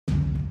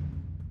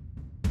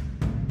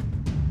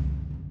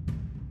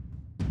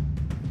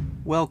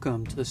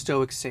Welcome to the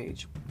Stoic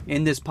Sage.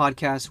 In this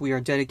podcast, we are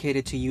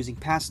dedicated to using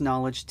past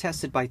knowledge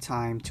tested by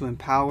time to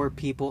empower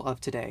people of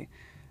today.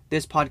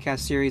 This podcast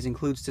series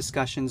includes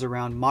discussions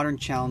around modern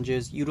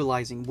challenges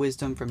utilizing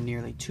wisdom from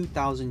nearly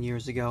 2,000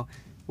 years ago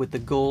with the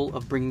goal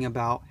of bringing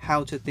about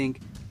how to think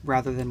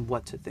rather than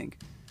what to think.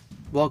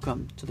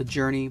 Welcome to the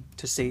journey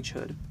to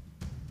sagehood.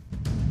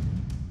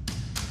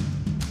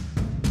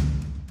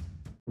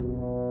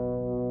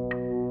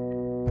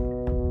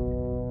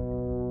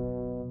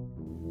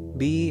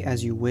 Be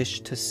as you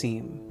wish to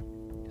seem.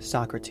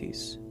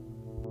 Socrates.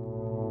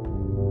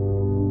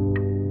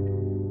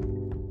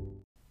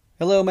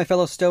 Hello, my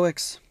fellow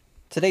Stoics.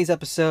 Today's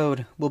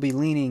episode will be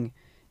leaning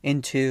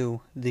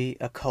into the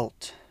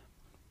occult,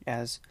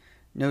 as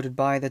noted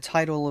by the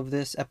title of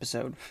this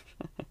episode.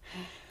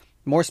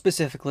 More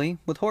specifically,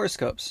 with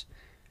horoscopes.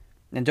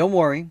 And don't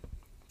worry,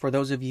 for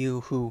those of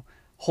you who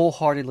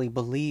wholeheartedly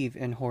believe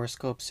in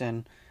horoscopes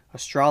and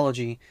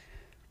astrology,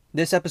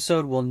 this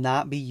episode will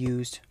not be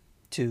used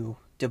to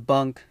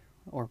debunk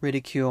or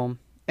ridicule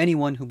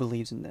anyone who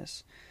believes in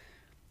this.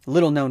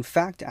 Little known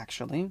fact,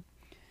 actually,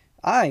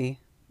 I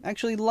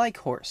actually like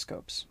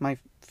horoscopes. My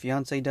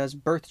fiance does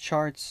birth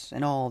charts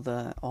and all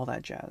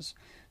that jazz.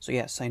 So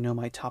yes, I know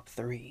my top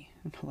 3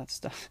 and all that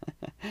stuff.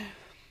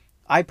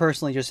 I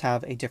personally just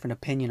have a different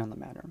opinion on the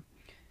matter.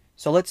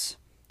 So let's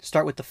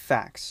start with the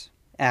facts,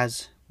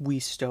 as we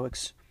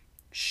Stoics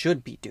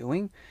should be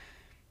doing.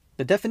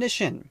 The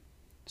definition.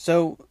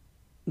 So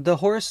the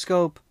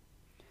horoscope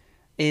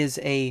is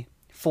a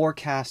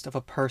forecast of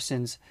a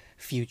person's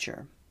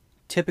future,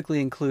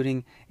 typically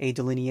including a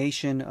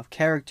delineation of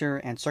character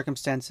and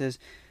circumstances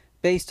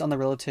based on the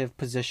relative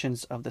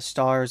positions of the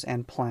stars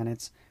and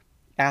planets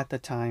at the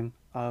time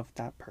of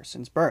that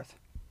person's birth.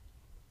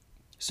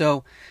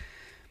 So,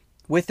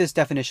 with this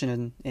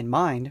definition in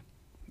mind,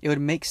 it would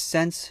make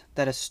sense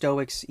that a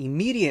Stoic's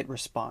immediate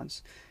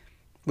response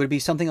would be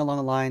something along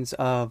the lines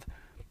of,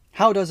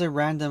 how does a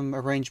random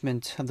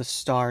arrangement of the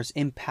stars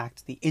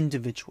impact the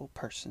individual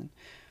person?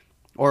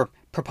 Or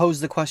propose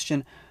the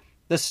question,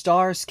 the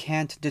stars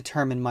can't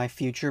determine my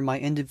future, my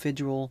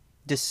individual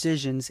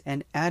decisions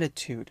and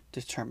attitude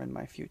determine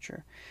my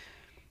future.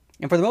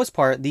 And for the most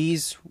part,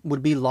 these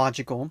would be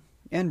logical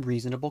and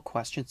reasonable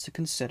questions to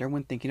consider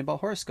when thinking about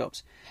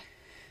horoscopes.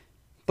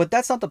 But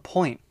that's not the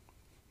point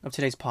of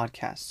today's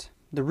podcast.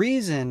 The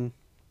reason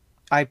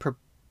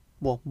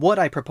what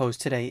I propose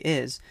today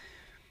is,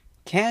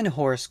 can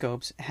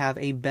horoscopes have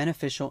a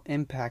beneficial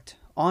impact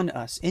on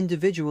us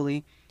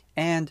individually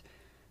and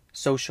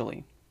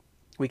socially?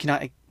 We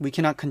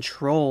cannot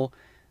control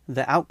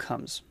the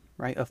outcomes,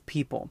 right, of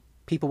people.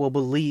 People will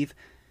believe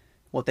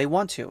what they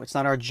want to. It's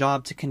not our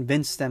job to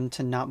convince them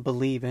to not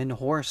believe in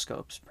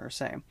horoscopes per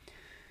se.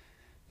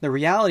 The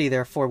reality,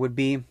 therefore, would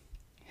be,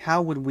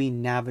 how would we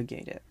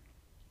navigate it?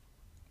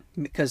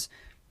 Because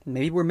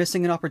maybe we're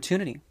missing an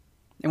opportunity.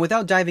 And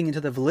without diving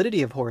into the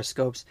validity of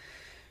horoscopes,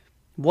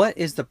 what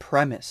is the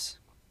premise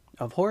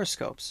of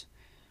horoscopes?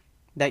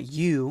 That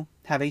you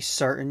have a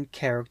certain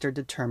character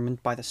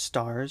determined by the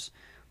stars,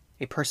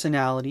 a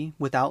personality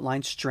with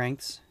outlined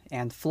strengths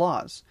and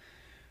flaws.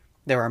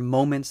 There are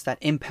moments that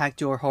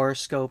impact your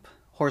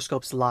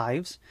horoscope's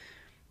lives,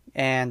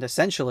 and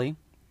essentially,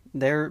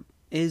 there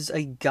is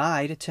a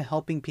guide to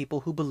helping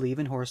people who believe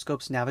in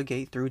horoscopes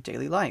navigate through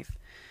daily life.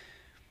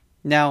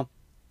 Now,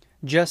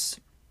 just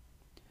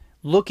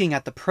looking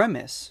at the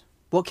premise,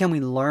 what can we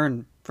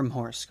learn from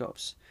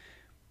horoscopes?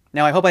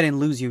 Now, I hope I didn't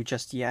lose you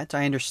just yet.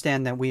 I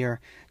understand that we are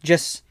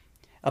just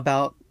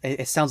about,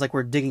 it sounds like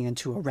we're digging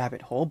into a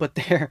rabbit hole, but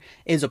there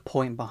is a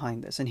point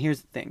behind this. And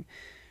here's the thing.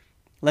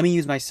 Let me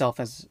use myself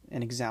as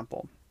an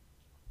example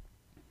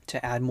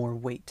to add more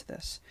weight to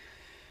this.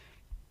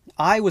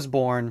 I was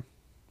born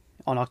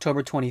on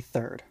October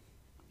 23rd.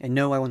 And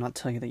no, I will not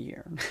tell you the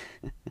year.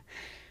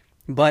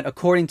 But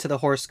according to the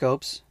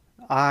horoscopes,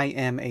 I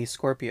am a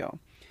Scorpio.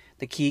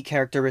 The key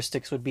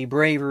characteristics would be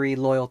bravery,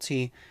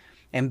 loyalty,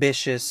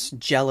 ambitious,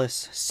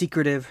 jealous,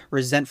 secretive,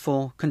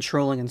 resentful,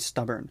 controlling, and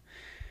stubborn.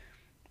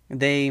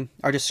 They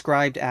are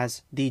described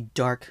as the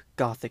dark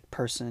Gothic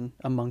person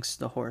amongst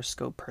the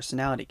horoscope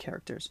personality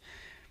characters.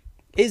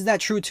 Is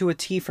that true to a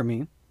T for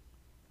me?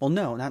 Well,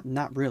 no,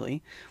 not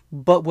really.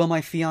 But will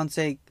my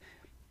fiancé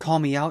call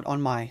me out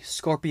on my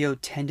Scorpio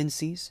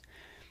tendencies?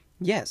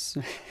 Yes.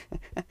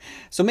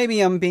 So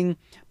maybe I'm being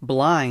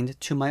blind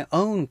to my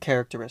own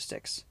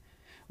characteristics.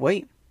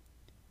 Wait,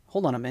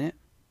 hold on a minute.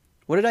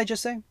 What did I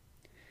just say?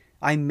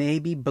 I may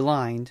be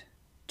blind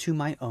to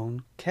my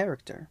own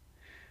character.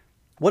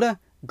 What a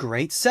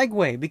great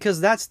segue, because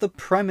that's the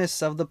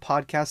premise of the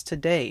podcast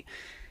today.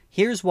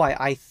 Here's why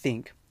I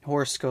think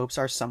horoscopes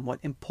are somewhat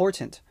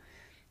important,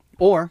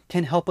 or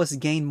can help us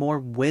gain more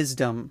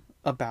wisdom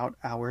about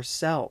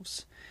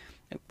ourselves.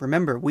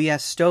 Remember, we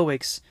as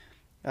Stoics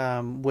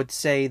would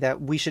say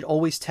that we should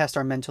always test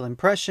our mental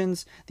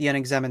impressions. The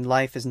unexamined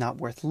life is not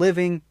worth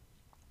living.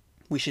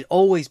 We should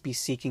always be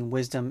seeking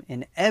wisdom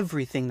in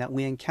everything that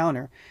we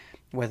encounter,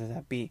 whether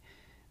that be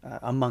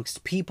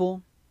amongst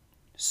people,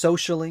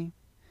 socially,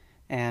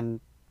 and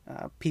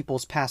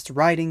people's past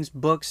writings,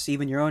 books,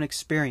 even your own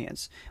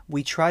experience.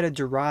 We try to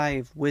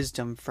derive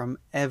wisdom from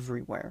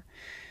everywhere.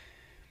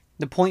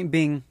 The point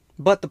being,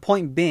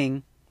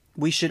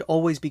 we should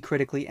always be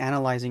critically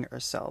analyzing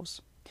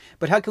ourselves.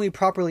 But how can we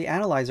properly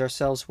analyze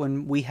ourselves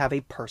when we have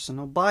a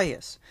personal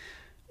bias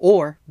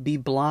or be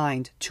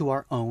blind to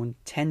our own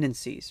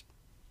tendencies?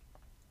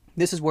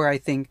 This is where I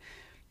think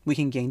we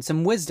can gain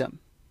some wisdom.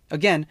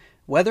 Again,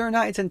 whether or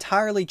not it's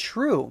entirely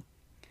true,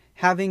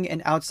 having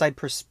an outside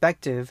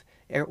perspective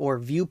or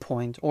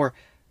viewpoint or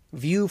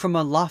view from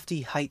a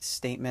lofty height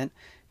statement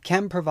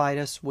can provide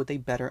us with a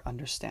better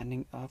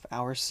understanding of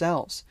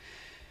ourselves.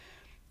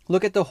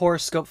 Look at the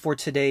horoscope for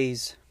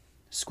today's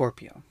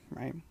Scorpio,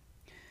 right?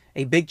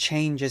 A big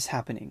change is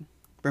happening.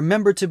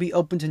 Remember to be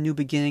open to new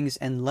beginnings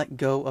and let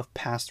go of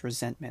past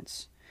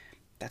resentments.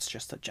 That's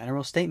just a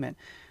general statement.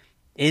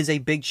 Is a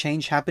big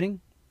change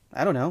happening?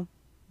 I don't know.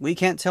 We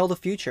can't tell the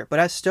future. But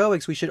as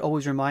Stoics, we should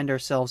always remind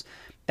ourselves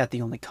that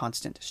the only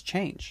constant is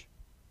change.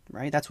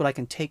 Right? That's what I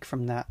can take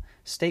from that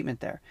statement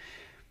there.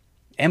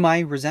 Am I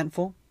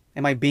resentful?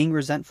 Am I being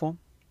resentful?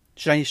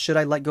 Should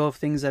I let go of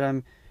things that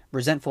I'm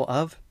resentful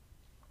of?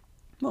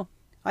 Well,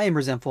 I am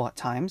resentful at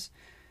times,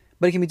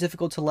 but it can be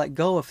difficult to let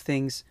go of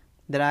things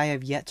that I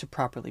have yet to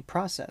properly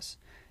process.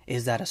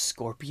 Is that a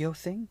Scorpio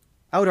thing?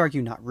 I would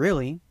argue not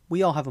really.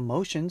 We all have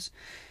emotions,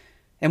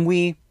 and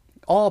we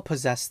all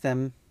possess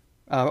them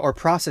or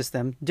process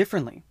them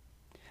differently.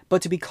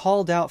 But to be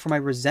called out for my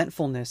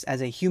resentfulness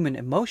as a human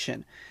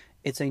emotion,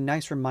 it's a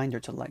nice reminder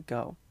to let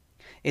go.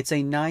 It's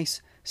a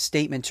nice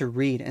statement to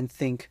read and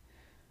think,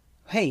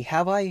 hey,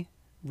 have I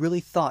really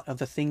thought of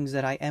the things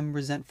that I am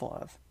resentful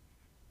of?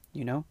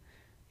 You know,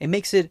 it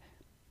makes it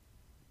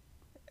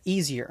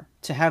easier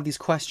to have these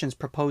questions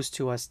proposed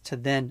to us to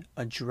then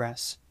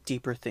address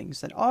deeper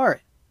things that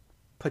are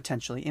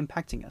potentially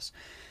impacting us.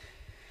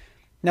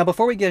 Now,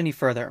 before we get any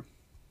further,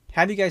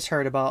 have you guys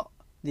heard about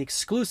the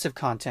exclusive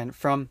content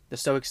from the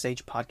Stoic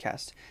Sage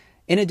podcast?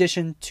 In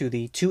addition to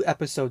the 2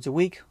 episodes a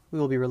week, we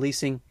will be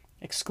releasing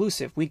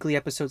exclusive weekly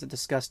episodes that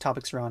discuss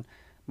topics around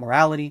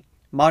morality,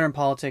 modern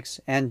politics,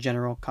 and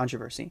general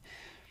controversy.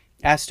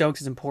 As Stoics,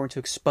 it's important to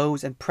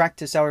expose and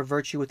practice our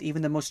virtue with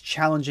even the most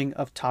challenging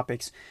of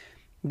topics.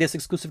 This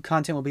exclusive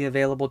content will be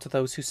available to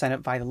those who sign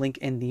up via the link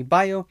in the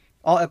bio.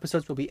 All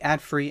episodes will be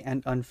ad-free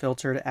and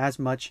unfiltered, as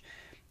much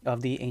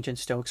of the ancient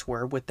Stoics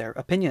were with their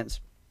opinions.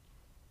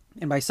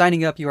 And by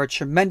signing up, you are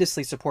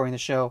tremendously supporting the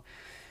show.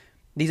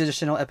 These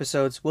additional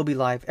episodes will be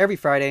live every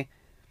Friday,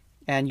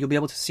 and you'll be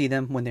able to see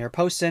them when they are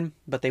posted,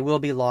 but they will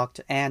be locked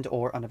and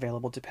or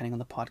unavailable depending on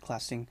the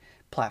podcasting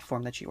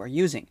platform that you are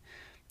using.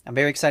 I'm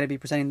very excited to be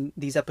presenting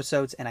these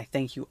episodes, and I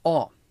thank you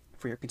all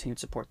for your continued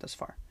support thus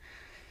far.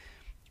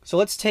 So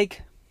let's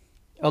take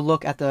a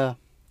look at the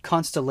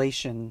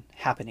constellation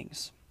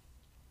happenings.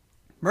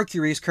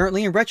 Mercury is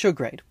currently in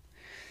retrograde.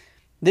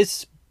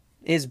 This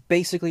is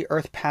basically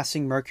Earth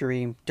passing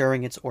Mercury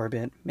during its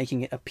orbit,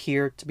 making it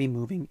appear to be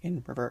moving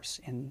in reverse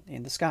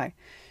in the sky.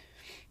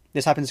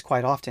 This happens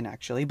quite often,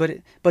 actually. But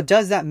what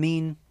does that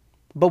mean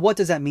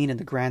in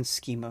the grand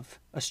scheme of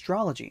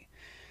astrology?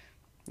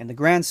 In the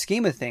grand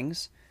scheme of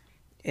things,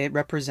 it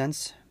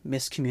represents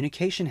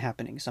miscommunication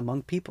happenings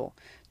among people,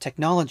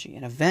 technology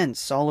and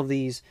events, all of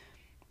these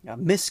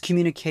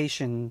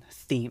miscommunication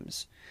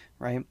themes,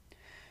 right?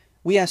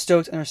 We as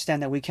Stoics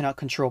understand that we cannot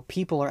control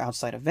people or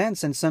outside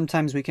events, and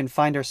sometimes we can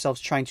find ourselves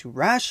trying to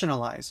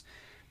rationalize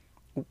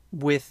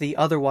with the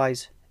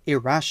otherwise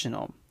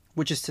irrational,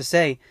 which is to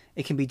say,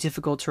 it can be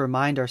difficult to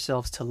remind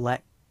ourselves to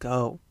let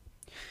go.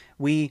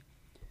 We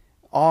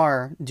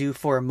are due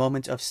for a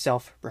moment of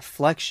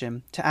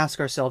self-reflection to ask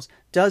ourselves,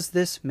 does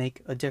this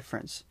make a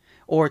difference?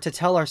 Or to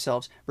tell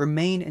ourselves,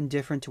 remain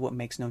indifferent to what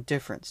makes no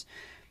difference.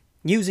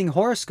 Using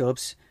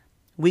horoscopes,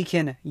 we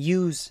can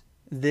use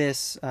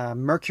this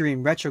Mercury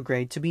in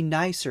retrograde to be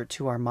nicer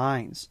to our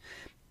minds,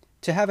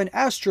 to have an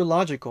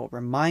astrological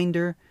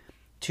reminder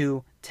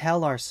to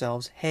tell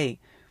ourselves, hey,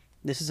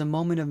 this is a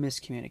moment of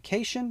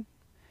miscommunication,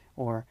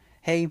 or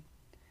hey,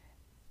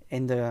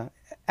 in the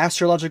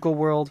astrological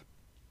world,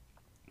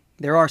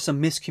 there are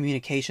some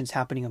miscommunications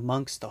happening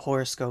amongst the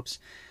horoscopes,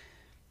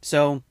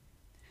 so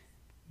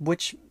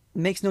which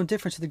makes no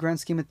difference to the grand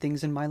scheme of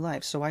things in my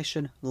life, so I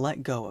should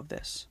let go of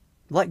this.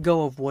 Let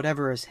go of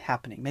whatever is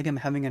happening. Maybe I'm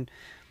having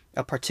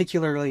a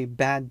particularly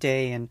bad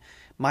day and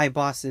my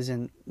boss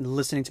isn't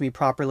listening to me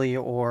properly,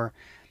 or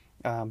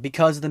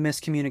because of the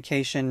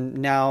miscommunication,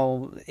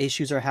 now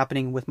issues are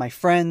happening with my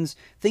friends,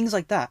 things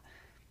like that.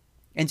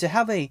 And to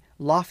have a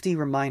lofty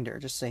reminder,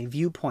 just a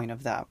viewpoint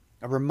of that,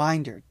 a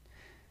reminder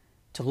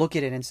to look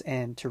at it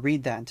and to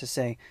read that and to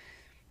say,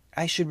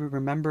 I should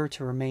remember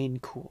to remain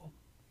cool.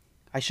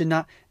 I should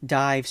not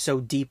dive so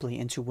deeply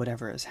into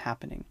whatever is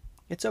happening.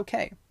 It's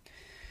okay.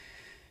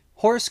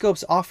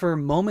 Horoscopes offer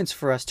moments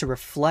for us to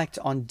reflect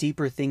on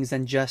deeper things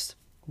than just,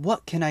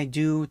 what can I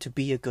do to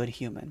be a good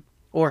human?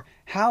 Or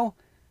how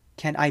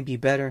can I be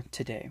better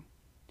today?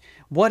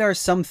 What are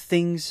some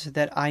things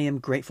that I am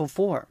grateful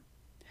for?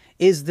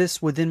 Is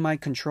this within my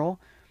control?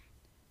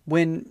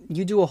 When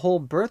you do a whole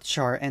birth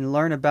chart and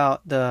learn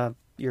about the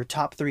your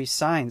top 3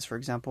 signs, for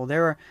example,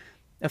 there are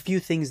a few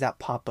things that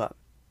pop up.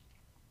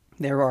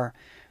 There are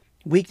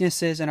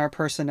weaknesses in our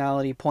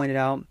personality pointed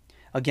out.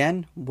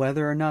 Again,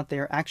 whether or not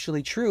they're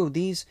actually true,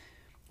 these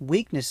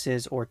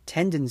weaknesses or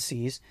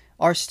tendencies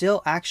are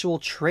still actual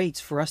traits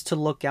for us to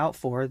look out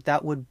for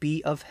that would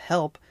be of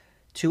help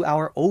to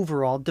our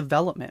overall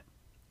development.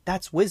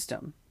 That's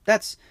wisdom.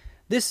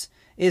 This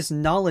is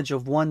knowledge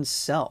of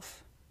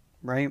oneself,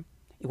 right?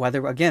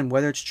 Whether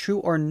it's true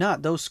or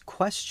not, those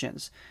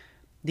questions,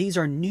 these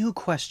are new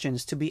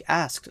questions to be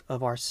asked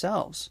of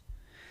ourselves.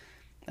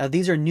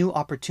 These are new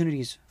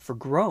opportunities for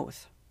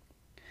growth.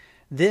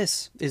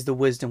 This is the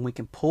wisdom we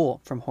can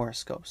pull from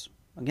horoscopes.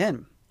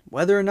 Again,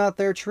 whether or not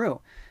they're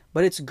true.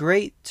 But it's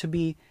great to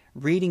be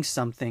reading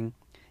something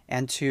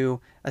and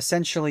to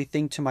essentially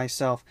think to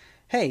myself,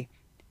 hey,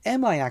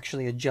 am I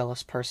actually a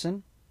jealous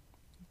person?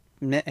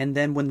 And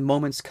then when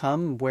moments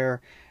come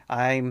where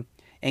I'm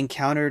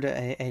encountered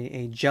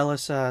a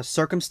jealous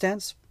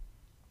circumstance,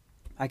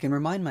 I can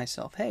remind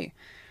myself, hey,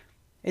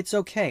 it's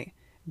okay.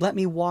 Let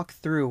me walk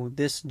through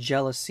this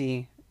jealous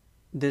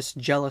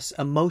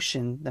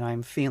emotion that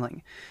I'm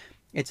feeling.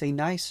 It's a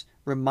nice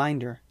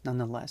reminder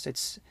nonetheless.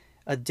 It's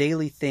a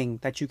daily thing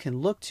that you can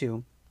look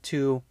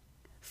to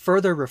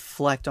further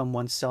reflect on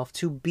oneself,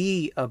 to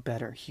be a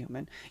better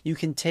human. You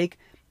can take,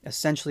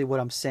 essentially what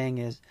I'm saying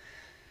is,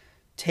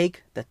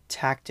 take the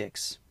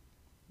tactics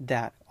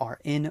that are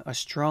in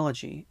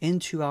astrology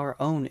into our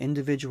own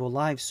individual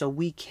lives so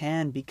we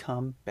can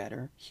become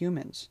better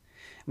humans.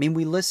 I mean,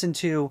 we listen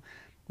to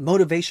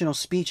motivational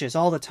speeches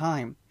all the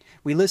time.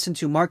 We listen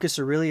to Marcus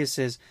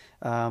Aurelius's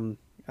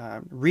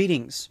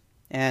readings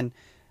and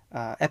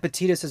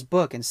Epictetus's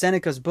book and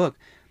Seneca's book.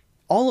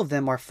 All of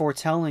them are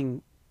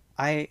foretelling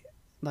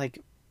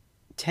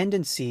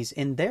tendencies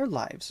in their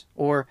lives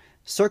or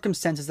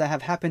circumstances that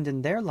have happened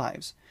in their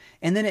lives.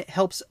 And then it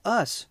helps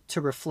us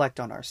to reflect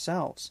on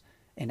ourselves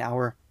in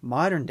our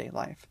modern day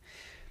life.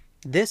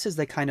 This is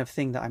the kind of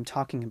thing that I'm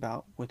talking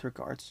about with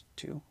regards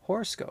to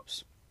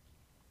horoscopes.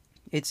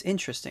 It's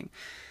interesting.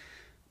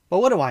 But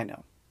what do I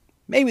know?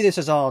 Maybe this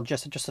is all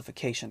just a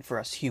justification for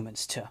us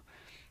humans to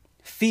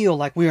feel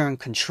like we are in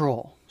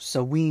control.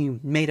 So we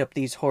made up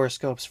these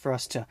horoscopes for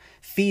us to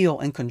feel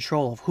in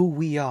control of who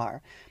we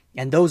are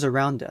and those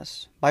around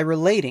us by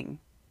relating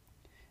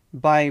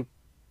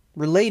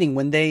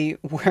when they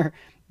were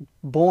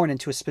born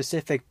into a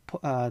specific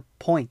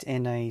point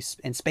in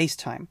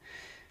space-time.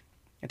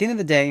 At the end of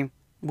the day,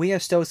 we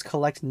as Stoics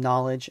collect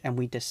knowledge and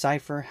we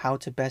decipher how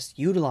to best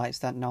utilize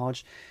that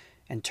knowledge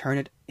and turn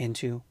it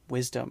into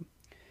wisdom.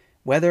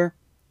 Whether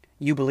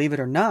you believe it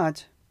or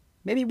not,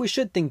 maybe we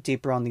should think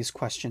deeper on these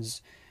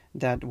questions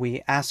that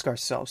we ask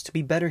ourselves to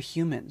be better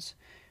humans.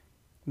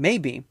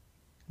 Maybe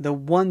the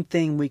one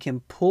thing we can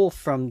pull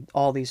from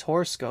all these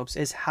horoscopes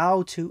is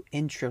how to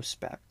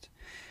introspect,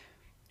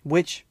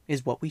 which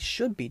is what we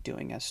should be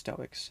doing as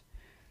Stoics.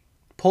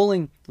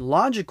 Pulling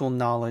logical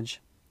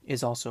knowledge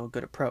is also a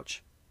good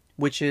approach,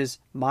 which is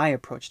my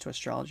approach to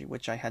astrology,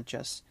 which I had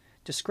just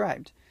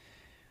described.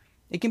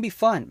 It can be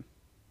fun,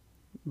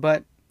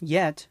 but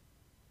yet,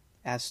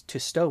 as to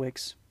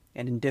Stoics,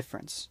 an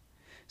indifference.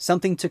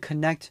 Something to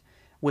connect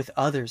with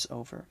others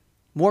over.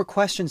 More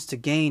questions to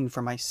gain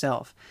for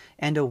myself,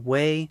 and a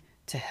way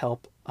to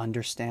help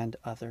understand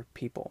other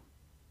people.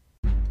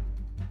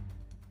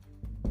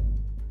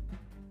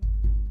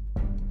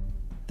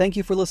 Thank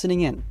you for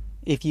listening in.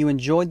 If you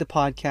enjoyed the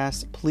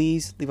podcast,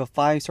 please leave a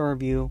 5-star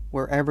review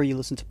wherever you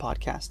listen to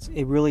podcasts.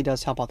 It really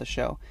does help out the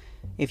show.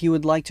 If you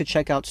would like to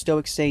check out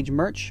Stoic Sage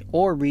merch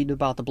or read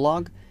about the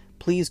blog,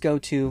 please go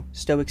to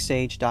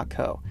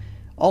stoicsage.co.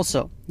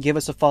 Also, give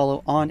us a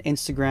follow on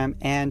Instagram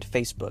and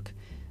Facebook.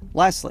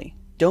 Lastly,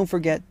 don't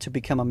forget to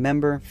become a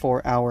member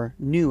for our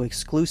new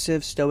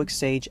exclusive Stoic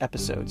Sage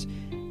episodes.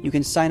 You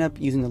can sign up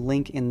using the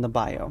link in the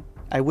bio.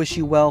 I wish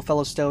you well,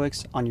 fellow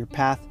Stoics, on your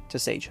path to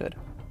sagehood.